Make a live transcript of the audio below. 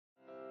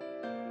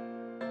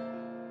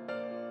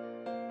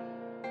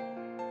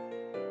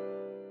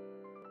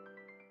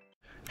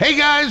Hey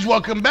guys,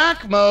 welcome back.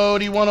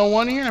 Modii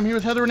 101 here. I'm here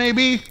with Heather and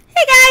AB.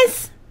 Hey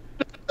guys.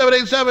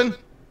 787.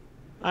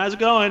 How's it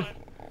going?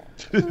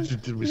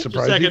 Did we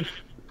surprise you?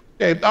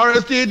 Okay,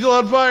 RSD Angel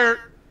on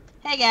fire.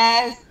 Hey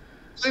guys.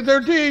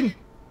 13.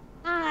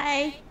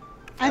 Hi.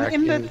 I'm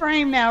in the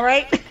frame now,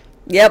 right?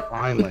 Yep.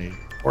 Finally,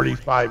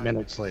 45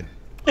 minutes later.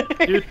 What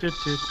in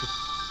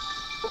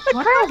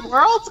the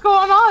world's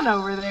going on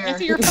over there?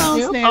 Answer your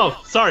phone, Snoop.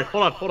 Oh, sorry.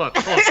 Hold on.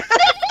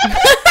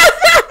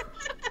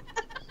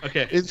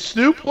 Okay. Is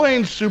Snoop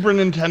playing Super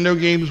Nintendo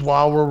games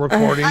while we're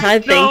recording? I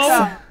think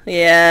so.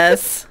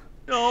 Yes.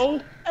 No.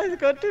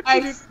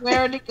 I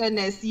swear to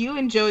goodness, you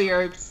and Joey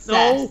are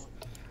obsessed.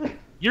 No.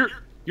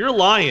 You're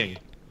lying.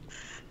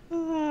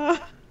 You're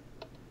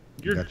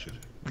Gotcha.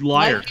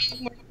 liar. What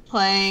game we're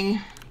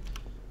playing?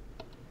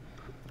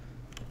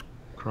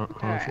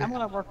 Alright, I'm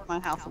gonna work on my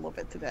house a little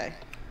bit today.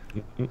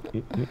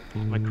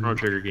 My Chrono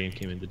Trigger game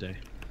came in today.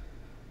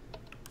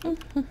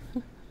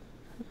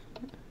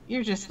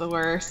 You're just the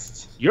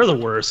worst. You're the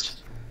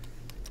worst.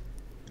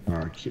 All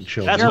right,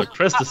 chill. That's what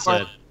Krista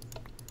said.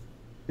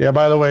 Yeah,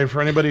 by the way,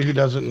 for anybody who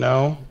doesn't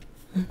know,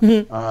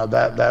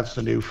 that's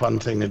the new fun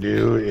thing to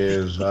do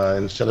is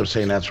instead of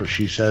saying that's what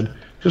she said,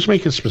 just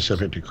make it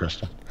specific to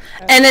Krista.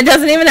 And it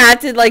doesn't even have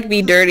to like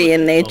be dirty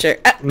in nature.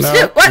 No,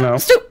 Snoop, what? no.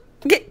 Snoop,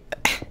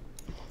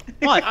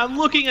 What? I'm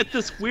looking at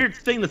this weird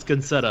thing that's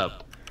been set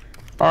up.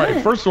 All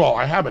right, first of all,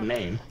 I have a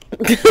name.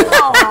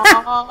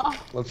 Aww.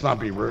 Let's not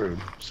be rude.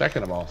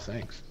 Second of all,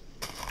 thanks.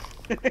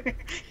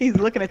 He's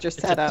looking at your It's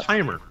a setup.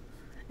 timer.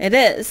 It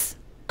is.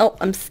 Oh,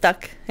 I'm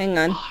stuck. Hang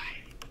on.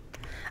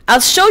 I'll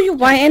show you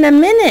why in a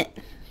minute.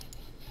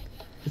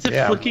 Is it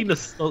Yeah. flicking the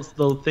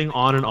thing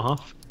on and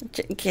off?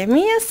 Give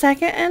me a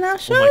second and I'll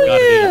show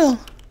Oh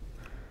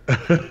my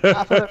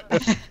God,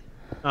 you.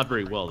 Not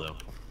very well though.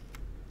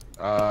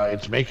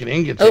 It's making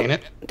ingots, Oh, ain't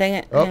it? dang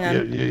it. Oh, Hang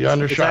on. you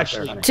undershot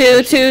actually-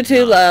 there.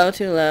 Too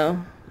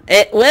low.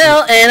 It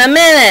will in a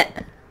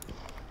minute.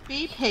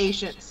 Be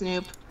patient,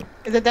 Snoop.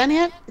 Is it done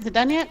yet? Is it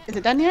done yet? Is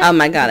it done yet? Oh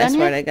my God, I Is it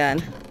swear done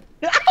to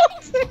God.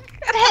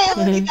 Hey,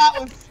 look, that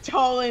was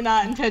totally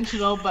not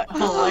intentional, but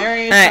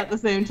hilarious Alright. at the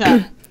same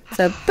time.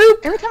 So boop.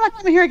 Every time I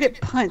come in here, I get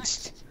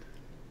punched.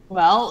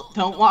 Well,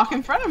 don't walk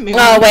in front of me.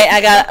 Oh wait,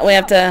 we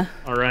have to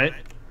All right.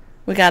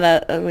 we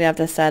have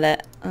to set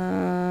it.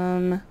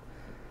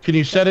 Can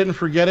you set it and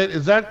forget it?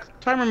 Is that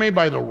timer made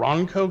by the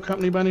Ronco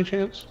company by any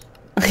chance?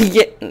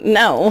 Yeah,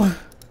 no.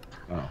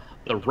 Oh.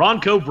 The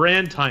Ronco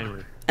brand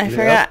timer. I Yep.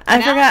 forgot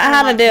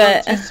how to do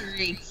it.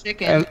 Rotisserie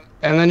chicken.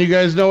 And then you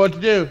guys know what to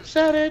do.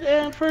 Set it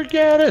and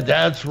forget it.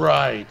 That's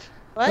right.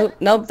 What? Oh,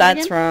 nope, Say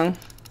that's again? wrong.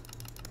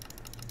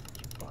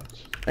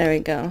 There we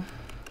go.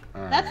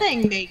 All right. That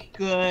thing made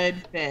good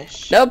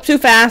fish. Nope, too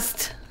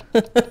fast.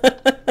 Oh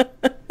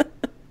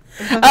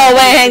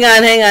wait, hang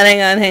on.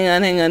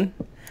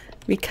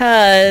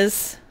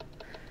 Because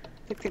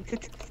Tick, tick, tick,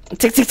 tick.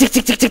 tick tick tick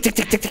tick tick tick tick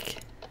tick tick tick.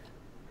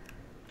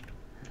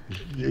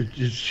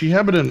 Is she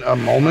having a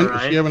moment? All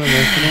right. Is she having an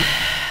incident?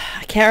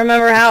 I can't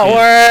remember how it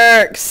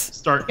works.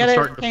 Starting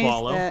Gotta to change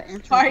follow. the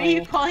intro. Are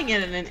you calling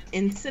it an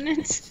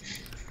incident?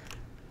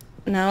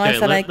 No, I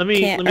said I let me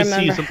can't see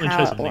remember something. how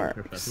Try it something. Here,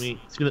 works.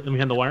 let me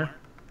hand the wire.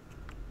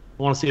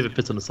 I want to see if it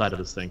fits on the side of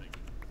this thing.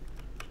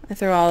 I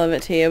threw all of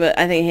it to you, but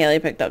I think Haley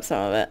picked up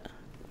some of it.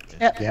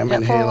 Yep, Damn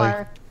yep, it, full Haley.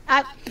 wire.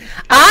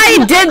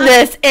 I did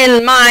this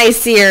in my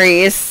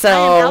series, I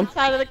am so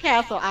outside of the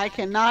castle. I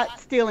cannot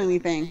steal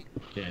anything.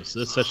 Okay, so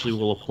this actually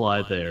will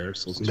apply there.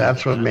 So let's do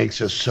That's what that.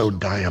 makes it so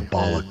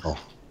diabolical.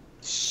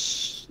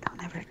 Shh.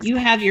 Don't ever. You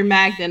have your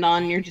magnet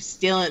on, you're just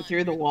stealing it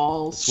through the This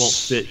walls. won't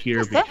fit here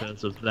What's that?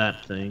 because of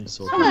that thing.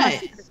 So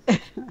What?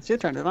 I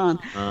should turn it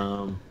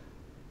on.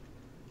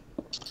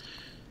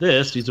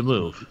 this needs to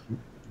move.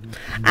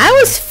 I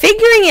was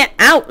figuring it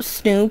out,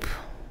 Snoop.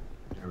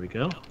 There we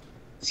go.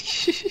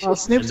 Well, And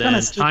Snoop's then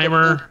gonna steal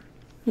timer,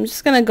 I'm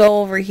just gonna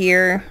go over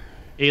here.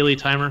 Haley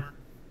timer.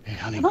 Hey,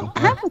 honey, I go don't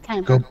have the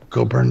timer.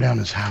 go burn down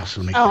his house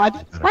and make Oh, it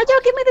better. why'd y'all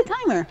give me the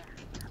timer?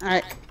 All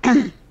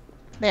right.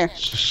 There.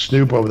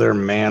 Snoop over there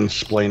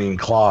mansplaining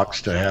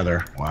clocks to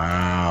Heather.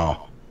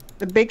 Wow.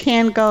 The big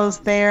hand goes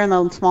there, and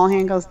the small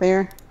hand goes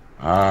there.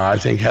 I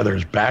think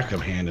Heather's back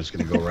of hand is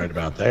going to go right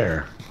about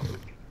there.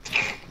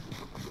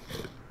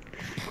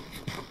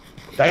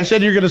 I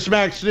said you're going to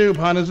smack Snoop,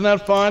 hon. Isn't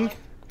that fun?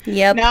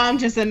 Yep. Now I'm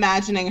just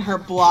imagining her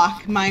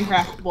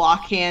Minecraft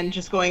block hand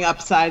just going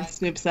upside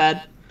Snoop's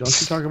head.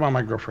 Don't you talk about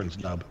my girlfriend's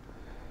nub.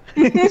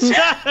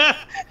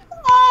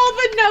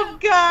 Oh, the nub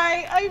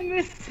guy! I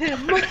miss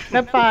him.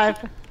 Step 5.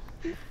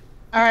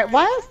 All right.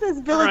 Why does this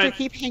villager right.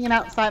 keep hanging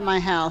outside my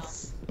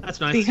house? That's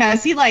nice.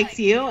 Because he likes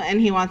you and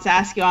he wants to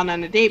ask you on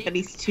a date, but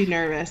he's too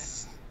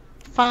nervous.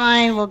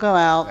 Fine, we'll go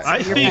out. I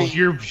You're think fine.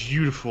 you're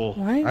beautiful.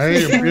 Why is I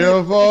this- think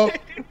you're beautiful.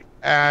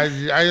 I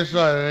just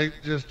thought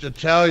just to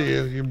tell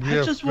you, you're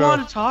beautiful. I just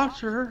want to talk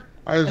to her.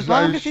 As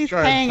long as he's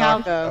paying,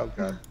 I'll go.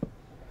 Oh,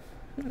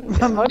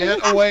 God. Get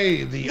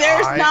away, the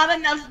There's eye. not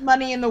enough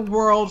money in the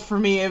world for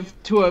me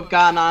to have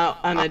gone out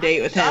on a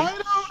date with him.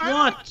 I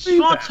want to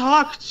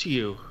talk to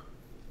you.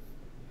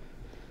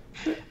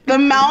 The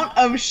amount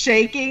of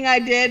shaking I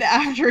did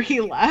after he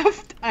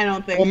left, I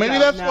don't think. Well, maybe so,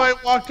 that's no. why I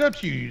walked up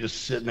to you. You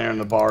just sitting there in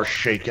the bar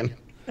shaking.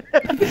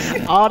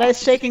 All that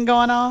shaking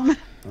going on.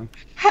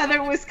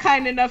 Heather was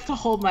kind enough to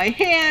hold my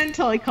hand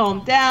till I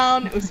calmed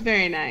down. It was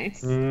very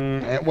nice.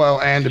 And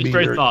to She's be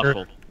very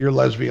thoughtful. your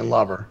lesbian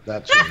lover.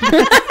 That's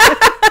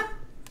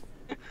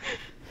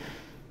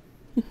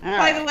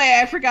By the way,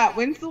 I forgot.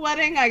 When's the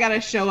wedding? I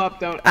gotta show up,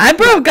 don't I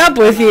broke up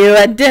with you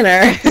at dinner.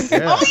 yeah.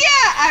 Oh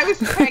yeah, I was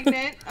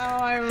pregnant. Oh,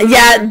 I remember.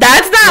 Yeah,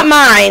 that's not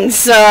mine,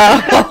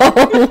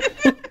 so.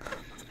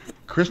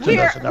 Kristen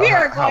doesn't know We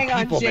are how going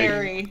on people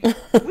Jerry.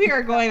 We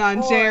are going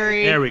on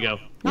Jerry. There we go.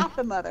 Not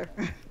the mother.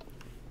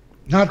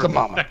 Not the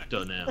mama.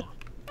 Perfecto now.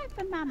 Not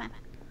the mama.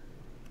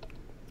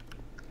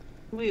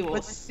 We will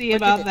What's- see what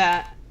about did it-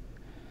 that.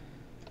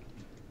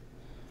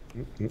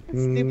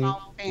 Snoop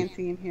all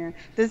fancy in here.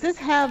 Does this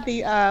have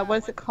the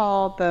what's it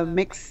called? The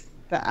mix.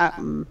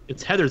 The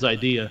It's Heather's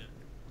idea.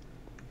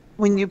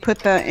 when you put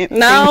the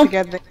No. things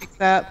together, to mix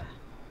up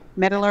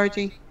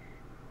metallurgy.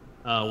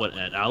 What,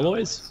 at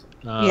Alloys?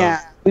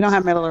 Yeah, we don't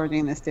have metallurgy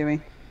in this, do we?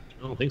 I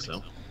don't think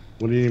so.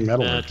 What do you mean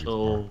metal?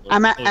 Metal.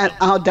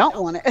 I don't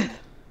want it.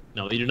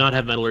 No, you do not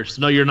have metallurgy.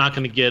 So no, you're not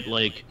going to get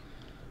like.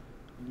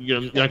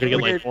 You're not going to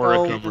get like Weird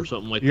gold. oricum or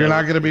something like You're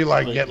that. not gonna be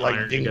like Like get like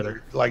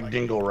iron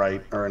dingle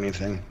right or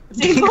anything.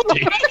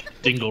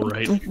 Dingle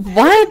right.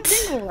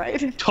 What? All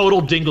right. Total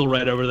dingle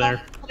right over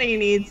there. Somebody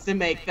needs to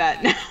make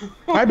that now.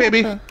 Hi,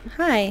 baby.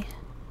 Hi.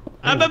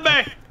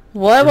 Bye-bye.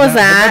 What was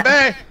that?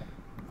 Bye.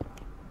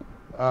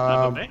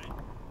 Bye-bye.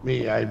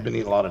 Me, I've been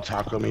eating a lot of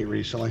taco meat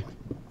recently.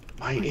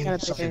 My gotta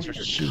insides are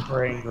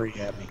super angry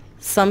at me.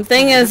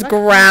 Something is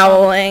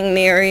growling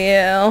near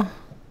you.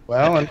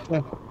 Well,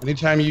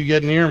 anytime you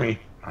get near me.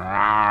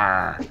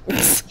 Rawr.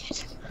 Is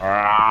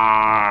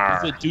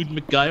Rawr. it Dude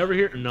McGuy over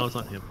here? No, it's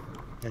not him.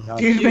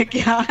 Dude,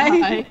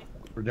 McGuy.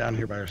 We're down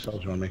here by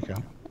ourselves. You want to make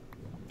out?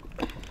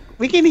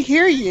 We can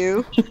hear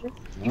you.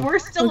 We're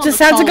still. We'll on just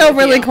the have to call go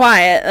with really you.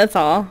 quiet, that's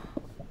all.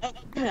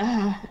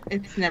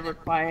 It's never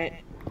quiet.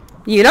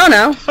 You don't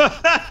know.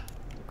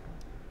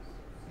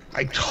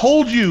 I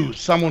told you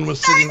someone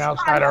was sitting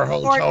outside our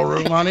hotel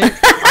room, honey.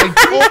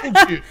 I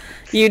told you.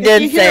 You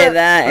did you say hear-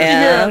 that, did you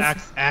yeah.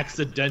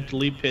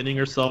 Accidentally pinning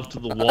herself to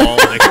the wall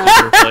next to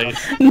her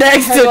place.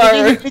 Next to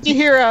our... Did you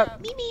hear a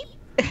beep beep?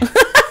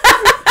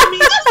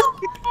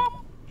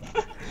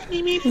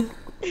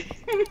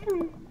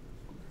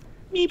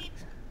 Meep.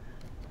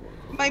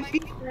 My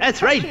beak.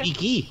 That's right,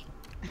 Beaky.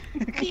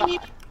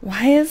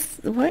 What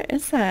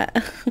is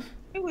that?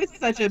 It was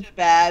such a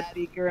bad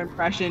Beaker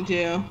impression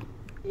too.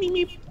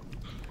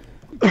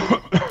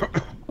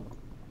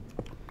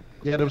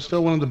 Yeah, it was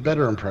still one of the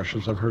better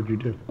impressions I've heard you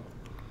do.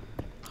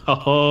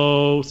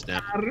 Oh,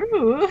 snap.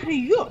 What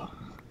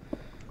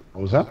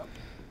was that?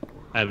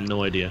 I have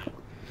no idea.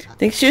 I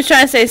think she was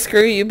trying to say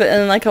screw you, but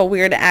in like a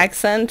weird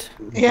accent.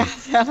 Yeah,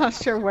 I'm not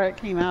sure where it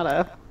came out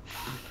of.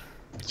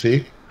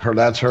 See?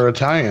 That's her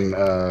Italian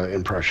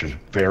impression.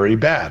 Very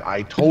bad.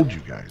 I told you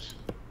guys.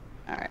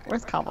 All right,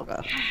 where's Cobble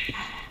go?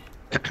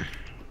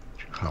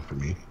 Huffing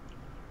me.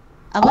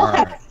 I love All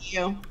that. right.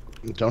 You.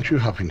 Don't you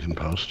Huffington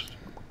Post.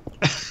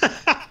 This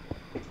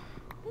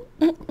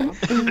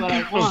is what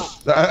I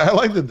want. I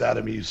like that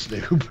amused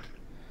Snoop.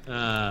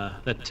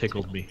 That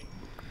tickled me.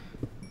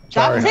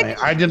 Sorry, That honey.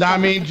 I did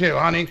not mean to,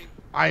 honey.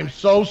 I am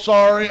so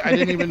sorry. I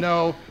didn't even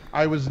know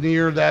I was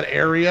near that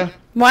area.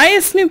 Why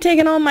is Snoop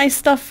taking all my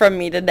stuff from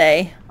me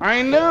today?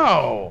 I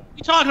know. What are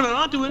you talking about? I'm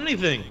not doing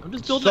anything. I'm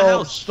just building a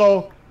house.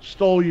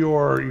 Stole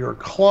your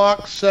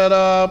clock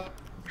setup,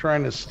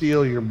 trying to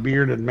steal your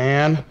bearded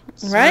man.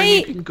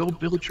 Right? You can go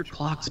build your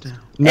clocks now.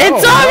 No,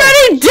 It's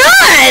already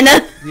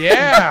done!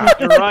 Yeah.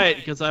 You're right,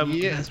 because I'm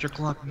Yeah. master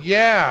clock.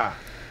 Yeah.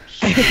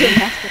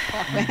 Master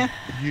Clock Man.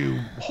 You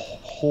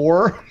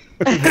whore.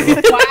 I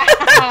didn't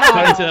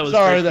Wow. say that was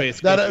Sorry, face.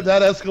 that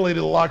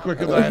escalated a lot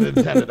quicker than I had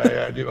intended.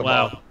 I do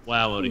apologize.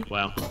 Wow, Odie,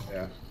 wow.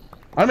 Yeah.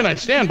 I mean, I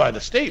stand by the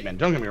statement.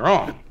 Don't get me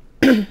wrong.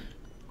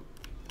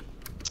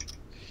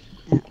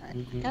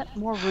 Got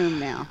more room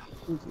now.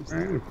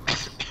 You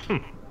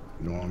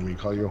don't want me to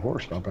call you a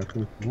horse? Stop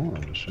acting like a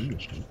moron. I'm just saying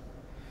this.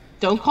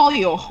 Don't call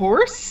you a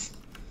horse.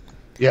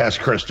 Yes,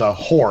 Krista,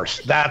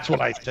 horse. That's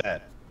what I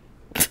said.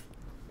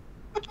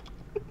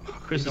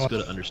 Chris is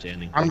good at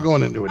understanding. I'm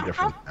going into a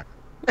different.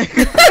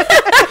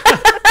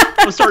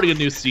 I'm starting a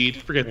new seed.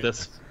 Forget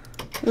this.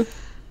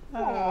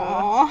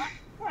 Aww.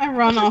 I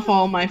run off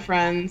all my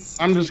friends.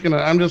 I'm just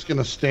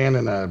gonna stand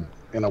in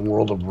a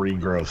world of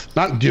regrowth.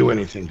 Not do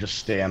anything. Just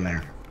stand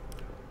there.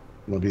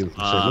 We'll be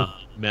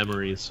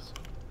Memories.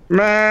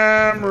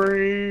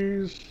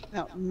 memories.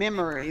 No,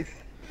 memories.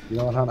 You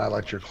know what, hon? I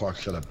liked your clock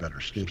set up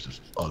better. Snoop's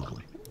is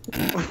ugly.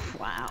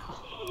 Wow.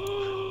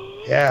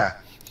 Yeah.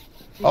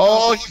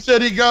 Oh, he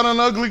said he got an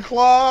ugly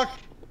clock.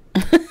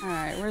 All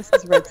right, where's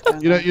this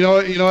redstone? You know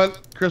what,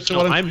 Krista? No,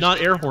 why don't I'm you not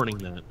air horning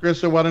that.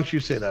 Krista, why don't you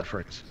say that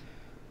phrase?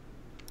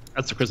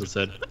 That's what Krista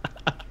said.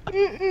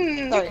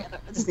 Sorry,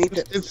 I just need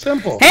to. It's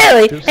simple.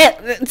 Haley,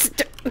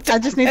 I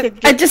just need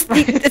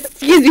to.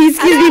 excuse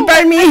me,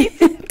 pardon me.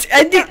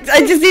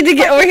 I just need to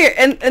get over here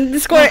and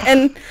this corner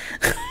and.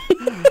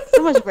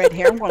 So much red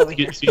hair. I'm going over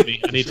here. Excuse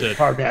me, I need to.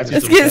 Pardon me, I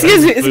just- Excuse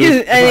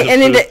me. I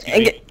need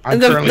to. I'm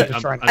currently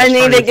just trying I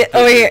need to get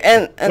over here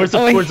and. Where's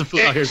the food?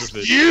 Oh, here's the food.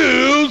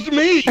 Excuse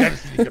me. I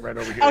just need to get right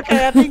over here.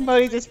 Okay, I think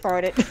Modii just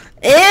farted.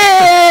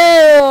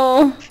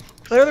 Ew.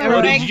 Clear the room.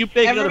 Modii, did you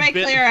bake another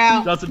Everybody clear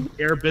out. dozen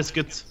air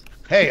biscuits?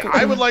 Hey,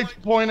 I would like to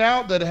point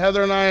out that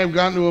Heather and I have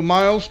gotten to a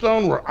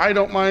milestone where I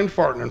don't mind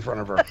farting in front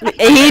of her.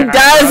 He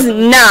does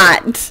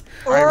not.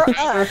 Or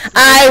us.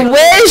 I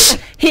wish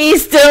he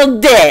still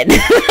did.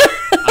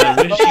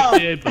 I wish he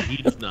did, but he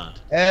does not.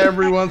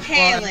 Everyone's fun,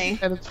 Haley.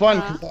 and it's fun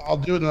because I'll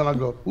do it and then I'll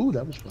go, ooh,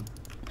 that was fun.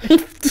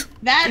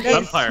 That is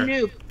Vampire.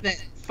 Snoop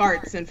that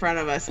farts in front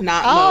of us,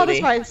 not Oh, Modii.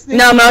 that's right. Snoop.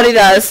 No, Modii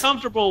does.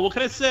 Comfortable. What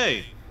can I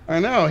say? I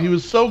know, he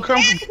was so And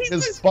comfortable. he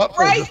His was butt was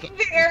right just,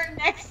 there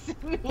next to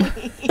me.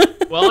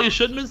 Well, you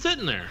shouldn't have been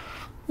sitting there.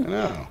 I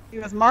know. He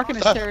was marking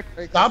his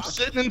territory. Stop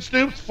sitting in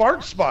Snoop's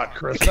fart spot,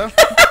 Krista.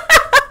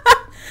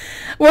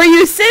 Were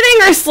you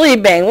sitting or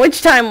sleeping?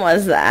 Which time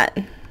was that?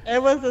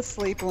 It was a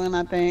sleep one,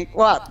 I think.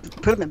 Well,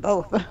 put him in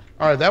both. All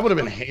right, that would have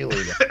been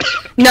Haley. Then.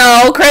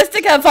 No,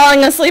 Krista kept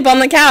falling asleep on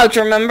the couch,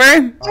 remember?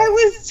 I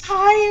was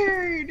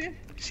tired.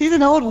 She's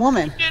an old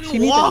woman. You She didn't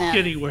needs a walk nap.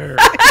 anywhere.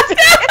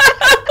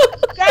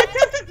 That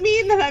doesn't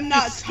mean that I'm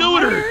not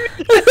Scooter. tired.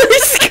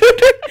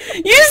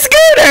 You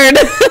scootered!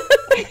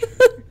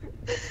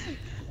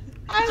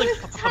 I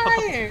was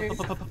tired.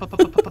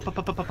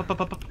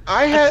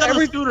 I I had saw the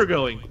every. scooter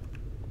going.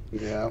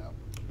 Yeah.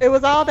 It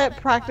was all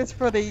that practice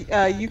for the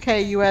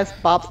UK-US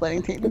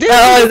bobsledding team. Dude,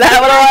 Oh, is that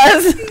what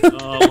it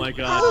was? Oh my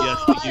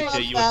god, yes, the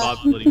UK US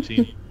bobsledding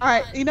team. All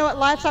right, you know what,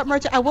 livestock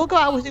merchant? I will go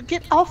out with you.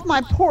 Get off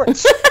my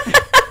porch.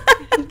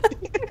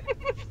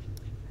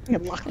 You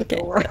can lock the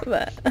door.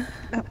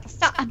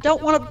 Stop. I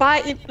don't want to buy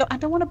it. I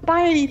don't want to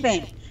buy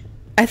anything.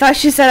 I thought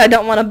she said I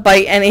don't want to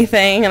bite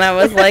anything, and I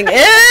was like,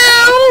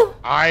 ew!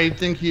 I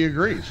think he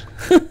agrees.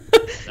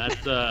 That's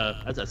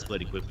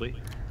escalating quickly.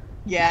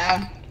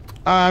 Yeah.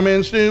 I'm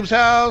in Snoop's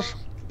house,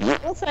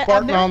 I'll say, I've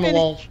farting never on the been,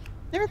 walls.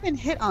 never been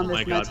hit Oh on this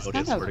my god, much. It's Modii, I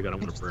kind swear of to god, I'm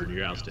gonna burn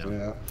your house down.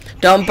 Yeah.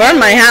 Don't burn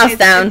my house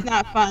down. It's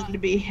not fun to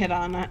be hit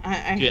on. I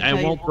Okay, can I tell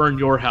you won't that. burn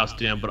your house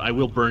down, but I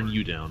will burn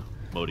you down,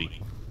 Modii.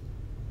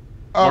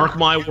 Oh, Mark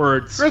my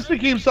words. Krista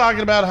keeps talking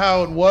about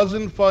how it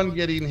wasn't fun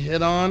getting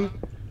hit on,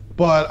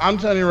 but I'm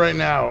telling you right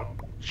now,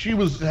 she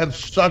had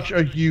such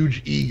a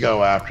huge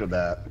ego after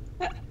that.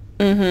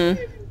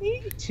 Mm-hmm.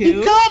 Me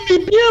too. called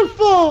me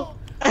beautiful.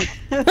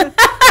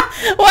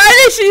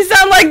 Why did she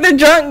sound like the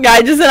drunk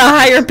guy, just in a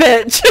higher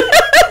pitch?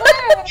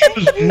 He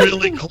was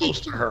really close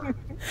to her.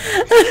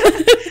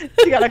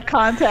 You got a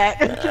contact.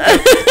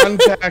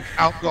 Contact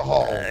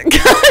alcohol.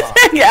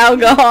 Contact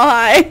alcohol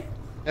high.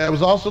 Yeah, it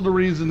was also the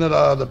reason that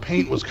the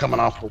paint was coming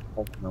off the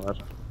wall.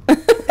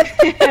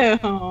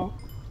 Ew.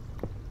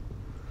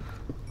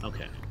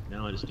 Okay,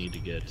 now I just need to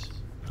get.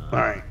 All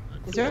right.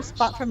 Is there a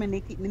spot for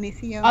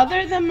Minicio?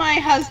 Other than my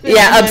husband.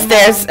 Yeah, and my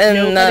upstairs mom,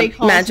 in nobody the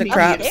calls magic me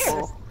crops.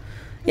 beautiful.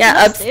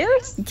 Yeah,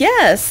 upstairs.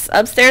 yes,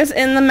 upstairs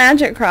in the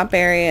magic crop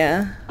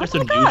area. There's Oh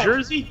some my New God.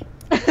 Jersey.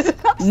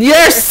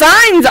 There's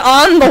signs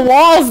on the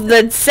walls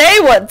that say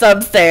what's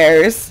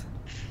upstairs.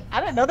 I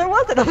didn't know there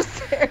was an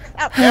upstairs.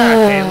 Out Yeah,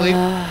 there. Haley.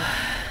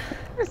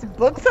 There's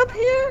books up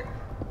here.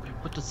 Wait,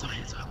 put the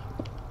signs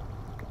up.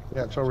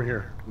 Yeah, it's over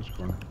here. This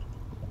corner.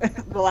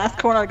 The last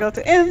corner I go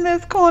to. In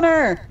this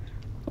corner.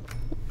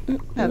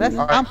 No, that's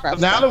All I'm right.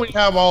 Now that we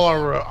have all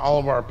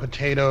of our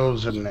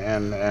potatoes and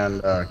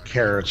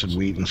carrots and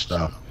wheat and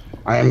stuff,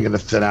 I am going to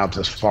thin out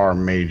this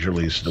farm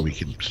majorly so that we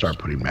can start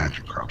putting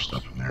magic crop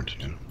stuff in there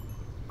too.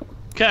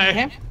 Okay.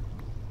 Okay.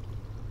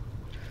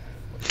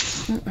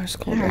 There's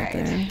cold right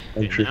there. Make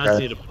Okay, sure now I you just guys-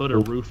 need to put a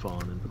roof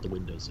on and put the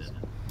windows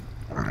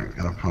in. all right,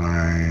 gotta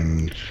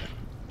find.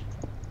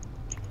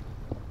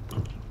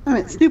 I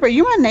mean, Snoop, are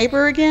you my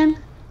neighbor again?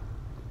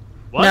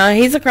 What? No,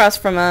 he's across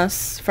from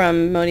us,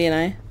 from Modii and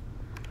I.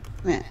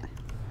 Yeah.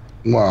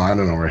 Well, I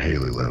don't know where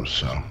Haley lives,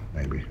 so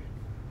maybe.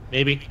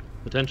 Maybe.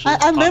 Potentially.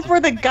 I live Possibly. where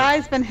the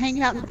guy's been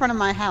hanging out in front of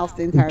my house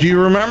the entire Do you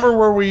time. remember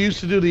where we used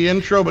to do the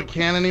intro but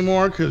can't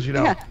anymore? Because you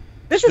know. Yeah.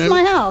 This is Snoop-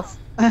 my house.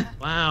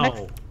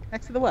 Wow.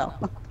 Next to the well.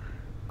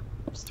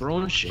 Just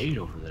throwing a shade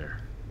over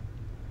there.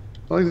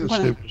 I think that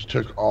What? Snoop just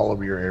took all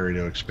of your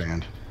area to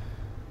expand.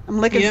 I'm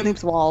licking Yep.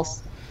 Snoop's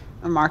walls.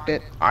 I marked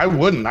it. I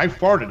wouldn't. I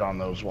farted on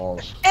those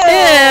walls. Ew!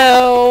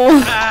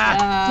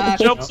 Ah,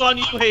 joke's on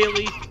you,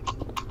 Haley.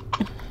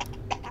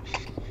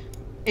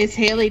 Is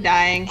Haley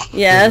dying?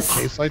 Yes.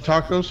 Taste like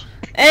tacos?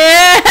 Ew!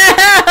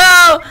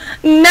 A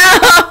little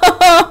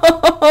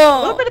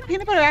No! bit of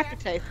peanut butter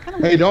aftertaste. Kind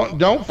of Hey,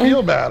 don't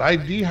feel bad. I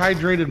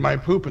dehydrated my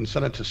poop and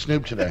sent it to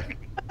Snoop today.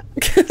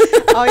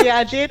 Oh yeah,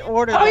 I did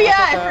order. Oh that, yeah,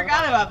 I but,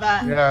 forgot about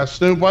that. Yeah,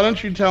 Snoop, why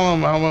don't you tell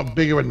him how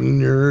big of a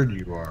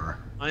nerd you are?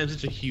 I am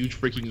such a huge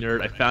freaking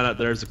nerd. I found out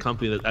there's a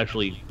company that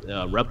actually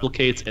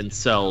replicates and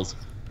sells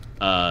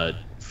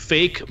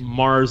fake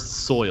Mars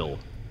soil.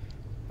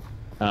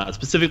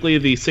 Specifically,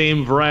 the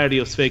same variety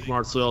of fake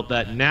Mars soil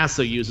that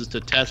NASA uses to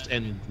test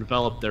and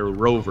develop their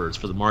rovers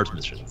for the Mars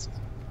missions.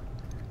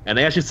 And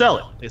they actually sell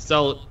it. They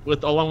sell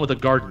it along with a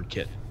garden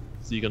kit,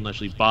 so you can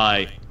actually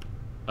buy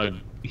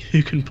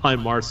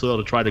Mars soil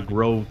to try to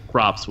grow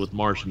crops with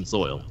Martian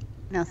soil.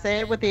 Now say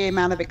it with the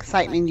amount of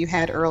excitement you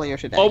had earlier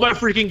today. Oh my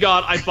freaking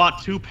god! I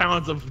bought 2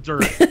 pounds of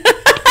dirt.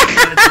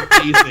 That's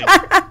amazing.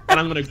 And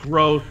I'm gonna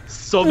grow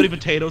so many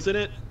potatoes in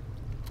it.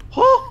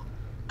 Oh!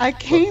 I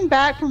came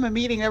back from a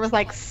meeting. There was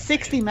like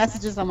 60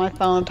 messages on my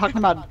phone talking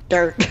about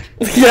dirt.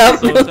 Yep.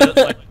 So it's,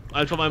 like,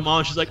 I told my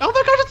mom, she's like, "Oh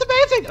my god, it's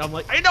amazing!" And I'm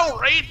like, "I know,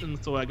 right?"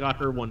 And so I got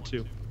her one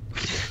too.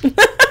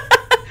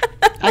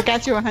 I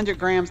got you 100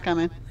 grams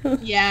coming.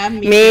 Yeah,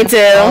 Me too.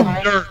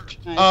 Of dirt.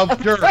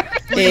 Of dirt.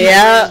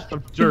 Yeah.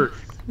 Of dirt.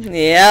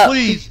 Yeah.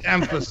 Please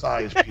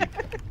emphasize, people.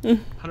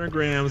 100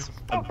 grams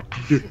of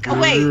dirt. Oh,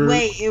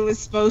 wait, it was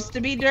supposed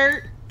to be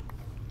dirt?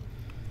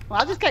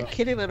 Well, I just got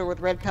kitty litter with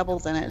red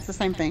pebbles in it. It's the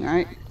same thing,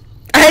 right?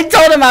 I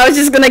told him I was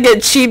just gonna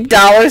get cheap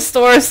dollar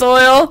store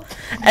soil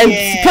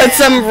and put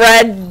some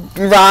red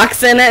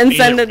rocks in it and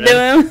send it to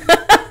him.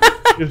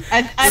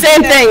 I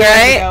Same think that's thing, the way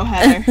right? to go,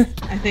 Heather.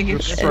 I think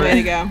it's Just the way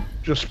to go.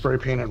 Just spray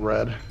paint it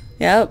red.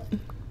 Yep.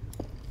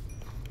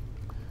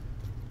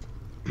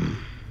 I'm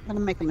gonna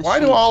make a machine. Why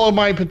do all of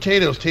my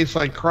potatoes taste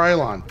like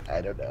Krylon?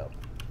 I don't know.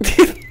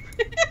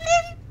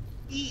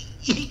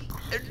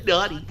 They're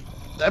naughty.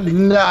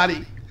 I'm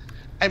naughty.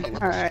 I'm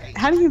All right.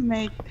 How do you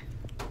make?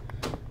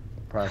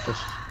 practice.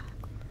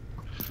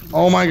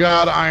 Oh my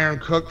god, iron,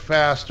 cook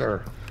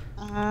faster.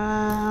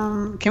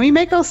 Can we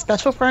make those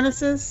special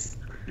furnaces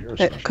You're a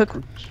that special cook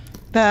purpose.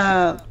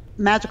 the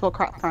magical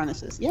crop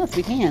furnaces? Yes,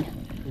 we can.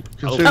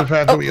 Consider the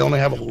fact that we only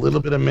have a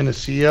little bit of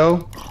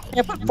Minneseo.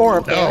 Yeah, put 4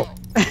 up No,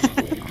 there.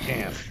 you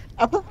can't.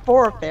 I put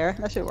 4 up there.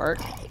 That should work.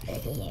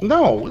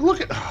 No, look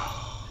at.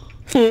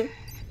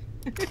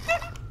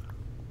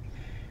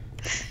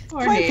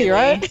 Poor Plenty, Haley.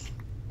 right?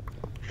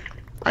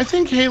 I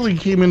think Haley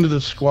came into the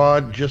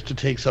squad just to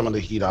take some of the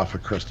heat off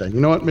of Krista. You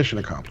know what? Mission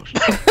accomplished.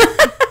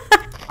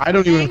 I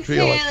don't even Thanks,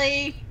 feel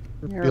Haley.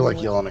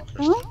 like yelling at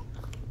Krista.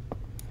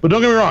 But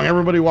don't get me wrong,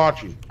 everybody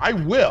watching, I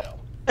will.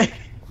 I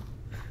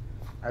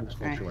just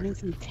don't Alright, feel I like need it.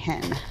 some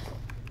 10.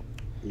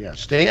 Yeah,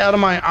 stay out of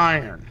my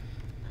iron.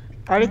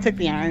 I already took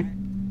the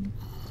iron.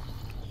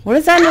 What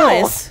is that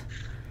noise?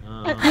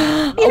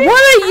 Uh, What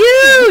are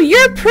you?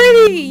 You're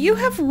pretty. You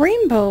have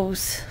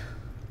rainbows.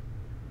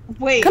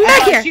 Wait, Come I back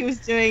thought here. she was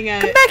doing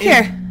a... Come back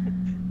here.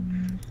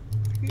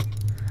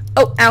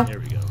 Oh, ow. there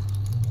we go.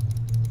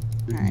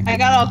 Alright. I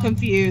got all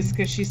confused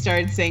because she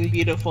started saying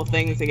beautiful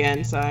things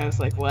again, so I was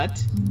like, what?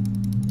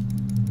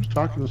 I was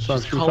talking to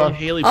son. She was Calling talking.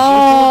 Haley beautiful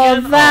Oh,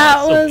 again? that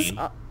Oh, so was...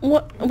 mean.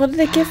 What did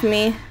it give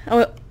me?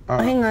 Oh,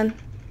 hang on.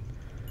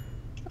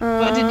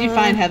 What did you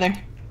find, Heather?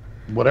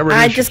 Whatever. it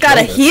I is she just got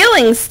a showed us.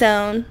 healing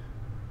stone.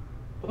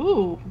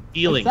 Ooh.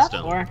 Healing what's that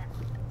stone. for?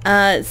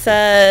 It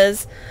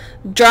says,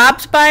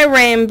 dropped by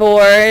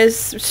rainbows,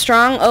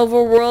 strong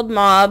overworld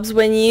mobs.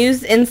 When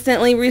used,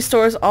 instantly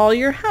restores all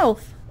your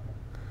health.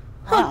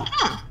 Wow.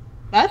 Huh.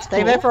 That's cool.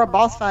 Save it for a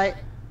boss fight.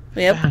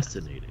 Yep.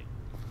 Fascinating.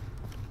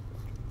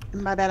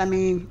 And by that I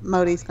mean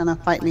Modi's gonna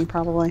fight me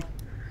probably.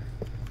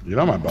 You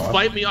know my boss.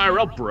 Fight me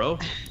IRL, bro.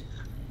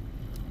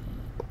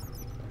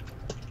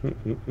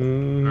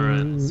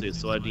 Alright, let's see.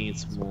 So I need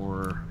some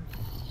more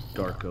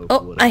dark oak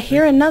Oh, wood. I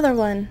hear another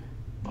one.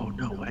 Oh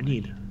no, I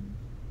need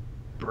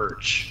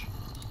birch.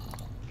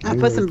 I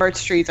put some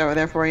birch trees over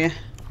there for you.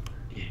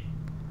 Yeah.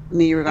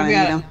 Knew you were gonna I need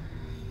got them.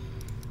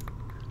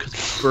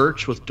 Because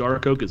birch with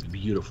dark oak is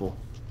beautiful.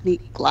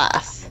 Neat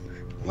glass.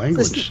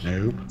 Language,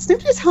 Snoop. Snoop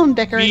just home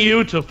decorating.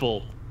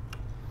 Beautiful.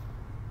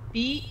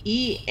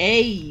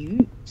 B-E-A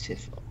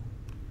beautiful.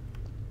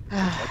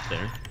 Up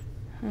there.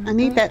 I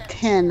need that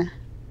 10.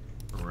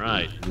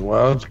 Alright.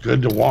 Well, it's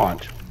good to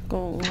want.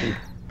 Gold.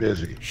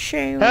 Busy.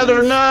 Share.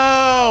 Heather,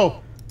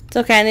 no! It's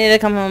okay, I need to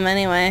come home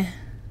anyway.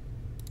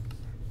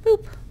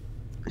 Boop.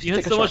 You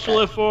had Take a so much to shortcut.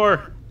 live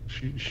for.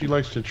 She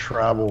likes to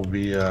travel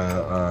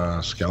via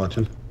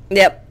skeleton.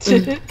 Yep.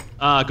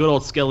 Good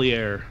old Skelly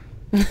Air.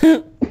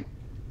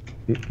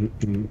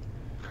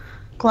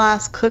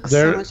 Glass cooks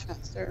There- so much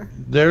faster.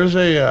 There's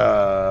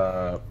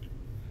a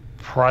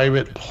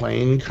private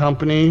plane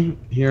company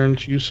here in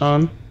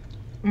Tucson,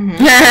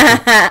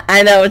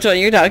 I know which one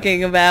you're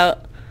talking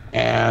about.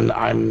 and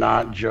I'm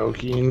not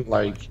joking.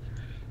 Like,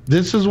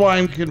 this is why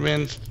I'm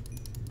convinced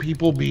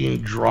people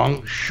being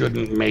drunk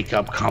shouldn't make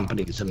up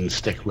companies and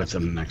stick with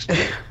them next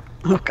day.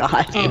 Oh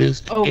god. Oh, It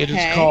is okay.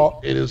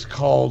 it is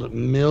called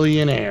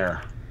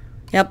Millionaire.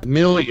 Yep.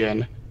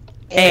 Million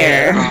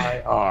Air.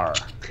 IR.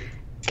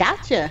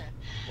 Gotcha.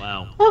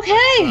 Wow.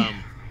 Okay.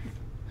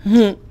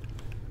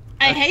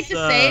 I hate to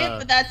That's, say it,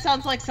 but that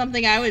sounds like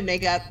something I would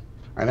make up.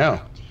 I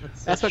know.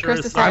 That's what sure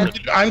Krista is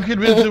said. I'm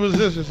convinced it was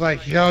this. It's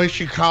like, you know, you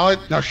should call it.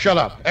 No, shut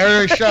up.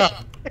 Everybody, shut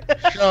up.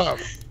 Shut up.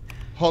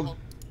 Hold.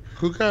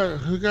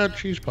 Who got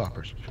cheese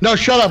poppers? No,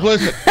 shut up.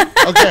 Listen.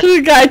 Okay.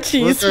 We got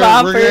cheese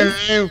poppers.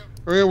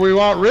 We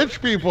want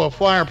rich people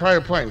flying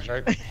private planes,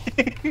 right?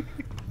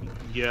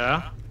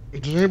 Yeah.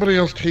 Does anybody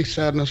else taste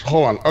sadness?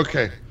 Hold on.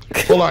 Okay.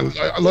 Hold on.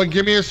 Look,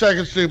 give me a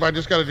second, Snoop. I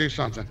just got to do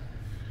something.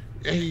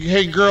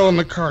 Hey, girl in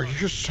the car,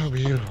 you're so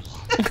beautiful.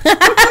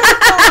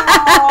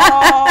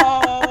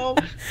 Oh.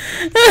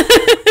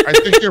 I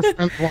think your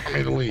friends want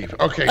me to leave.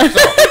 Okay, so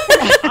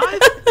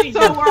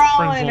So we're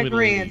all in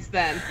agreement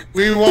then.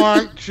 we're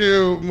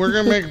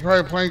gonna make a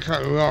private plane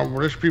cut. We want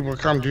rich people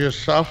to come do your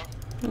stuff.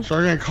 So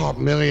we're gonna call it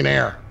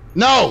Millionaire.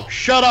 No,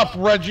 shut up,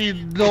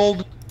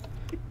 Reginald.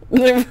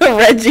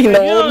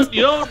 Reginald.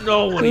 You don't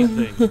know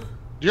anything.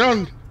 You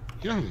don't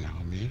know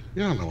me.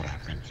 You don't know what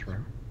I've been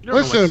through. You don't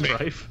Listen know to me.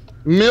 strife.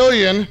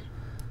 Million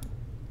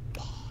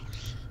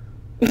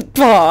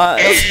Pause.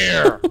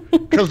 air,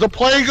 because the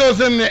plane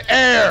goes in the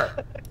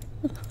air.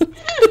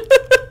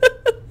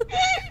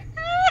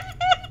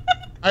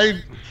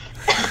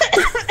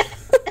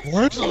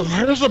 Where's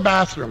the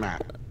bathroom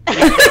at?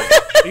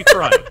 Be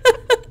crying.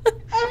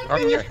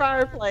 I'm in your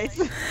fireplace.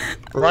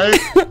 Write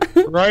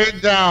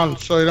it down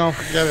so you don't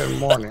forget it in the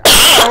morning.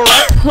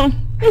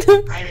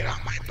 Write it on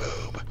my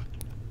boob.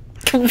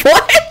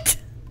 What?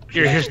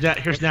 Here's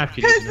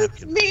napkin. Because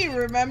it's me,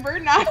 remember?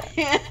 Not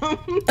him.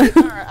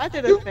 Alright, I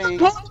did a thing.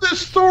 Part of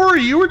this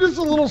story, you were just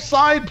a little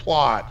side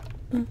plot.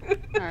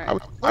 Alright. I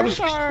was Where's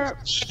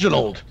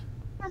Reginald.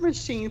 our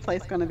machine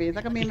place gonna be? Is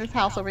that gonna be in this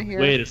house over here?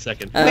 Wait a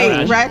second.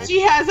 Wait,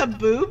 Reggie has a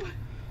boob?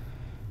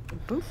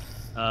 Boop.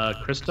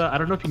 Krista, I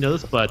don't know if you know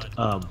this, but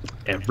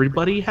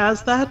everybody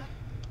has that.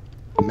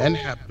 Men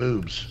have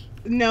boobs.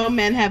 No,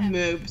 men have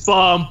moves.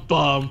 Bum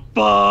bum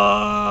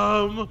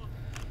bum.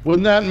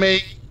 Wouldn't that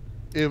make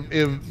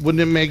wouldn't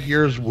it make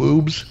yours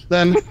woobs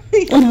then?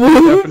 Whoops.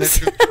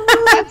 Definition?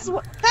 That's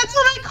what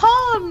I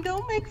call them.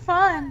 Don't make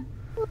fun.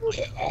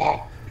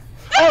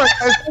 All right,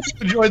 I hope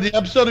you enjoyed the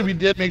episode. If you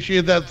did, make sure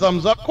you hit that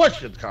thumbs up.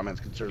 Questions, comments,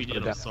 concerns, You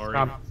did, put it I'm down sorry. in the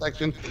comment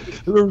section.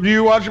 If you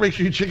review watch, make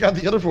sure you check out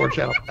the other 4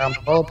 channels down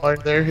below.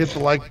 Right there, hit the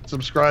like and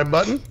subscribe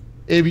button.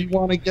 If you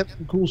want to get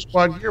some cool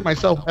squad gear,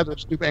 myself, Heather,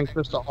 Snoop, and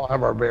Krista all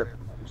have our bear.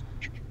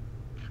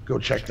 Go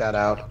check that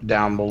out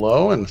down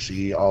below and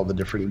see all the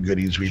different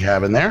goodies we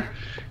have in there.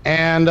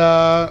 And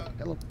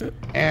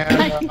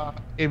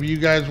if you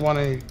guys want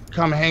to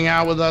come hang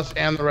out with us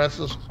and the rest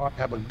of the squad,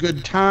 have a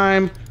good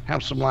time,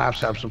 have some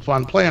laughs, have some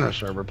fun, play on our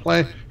server,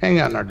 hang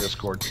out in our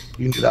Discord.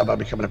 You can do that by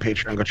becoming a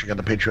Patreon. Go check out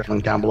the Patreon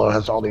link down below. It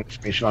has all the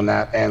information on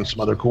that and some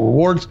other cool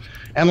rewards.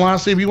 And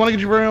lastly, if you want to get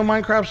your very own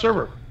Minecraft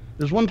server,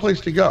 there's one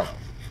place to go.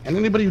 And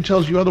anybody who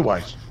tells you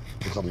otherwise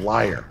is a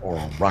liar or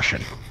a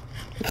Russian.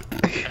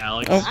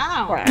 Alex.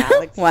 Wow.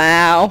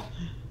 Wow.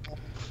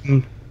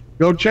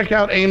 Go check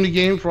out Aim the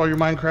Game for all your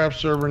Minecraft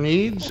server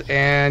needs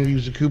and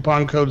use the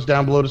coupon codes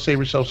down below to save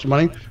yourself some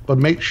money. But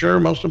make sure,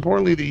 most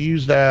importantly, to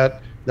use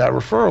that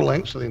referral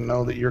link so they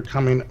know that you're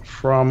coming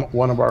from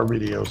one of our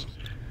videos.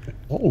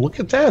 Oh, look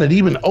at that. It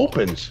even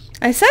opens.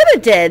 I said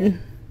it did.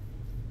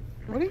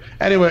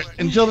 Anyway,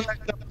 until the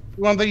next time,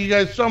 we want to thank you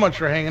guys so much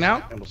for hanging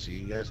out, and we'll see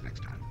you guys next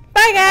time.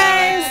 Bye,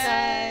 guys.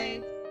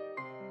 Bye.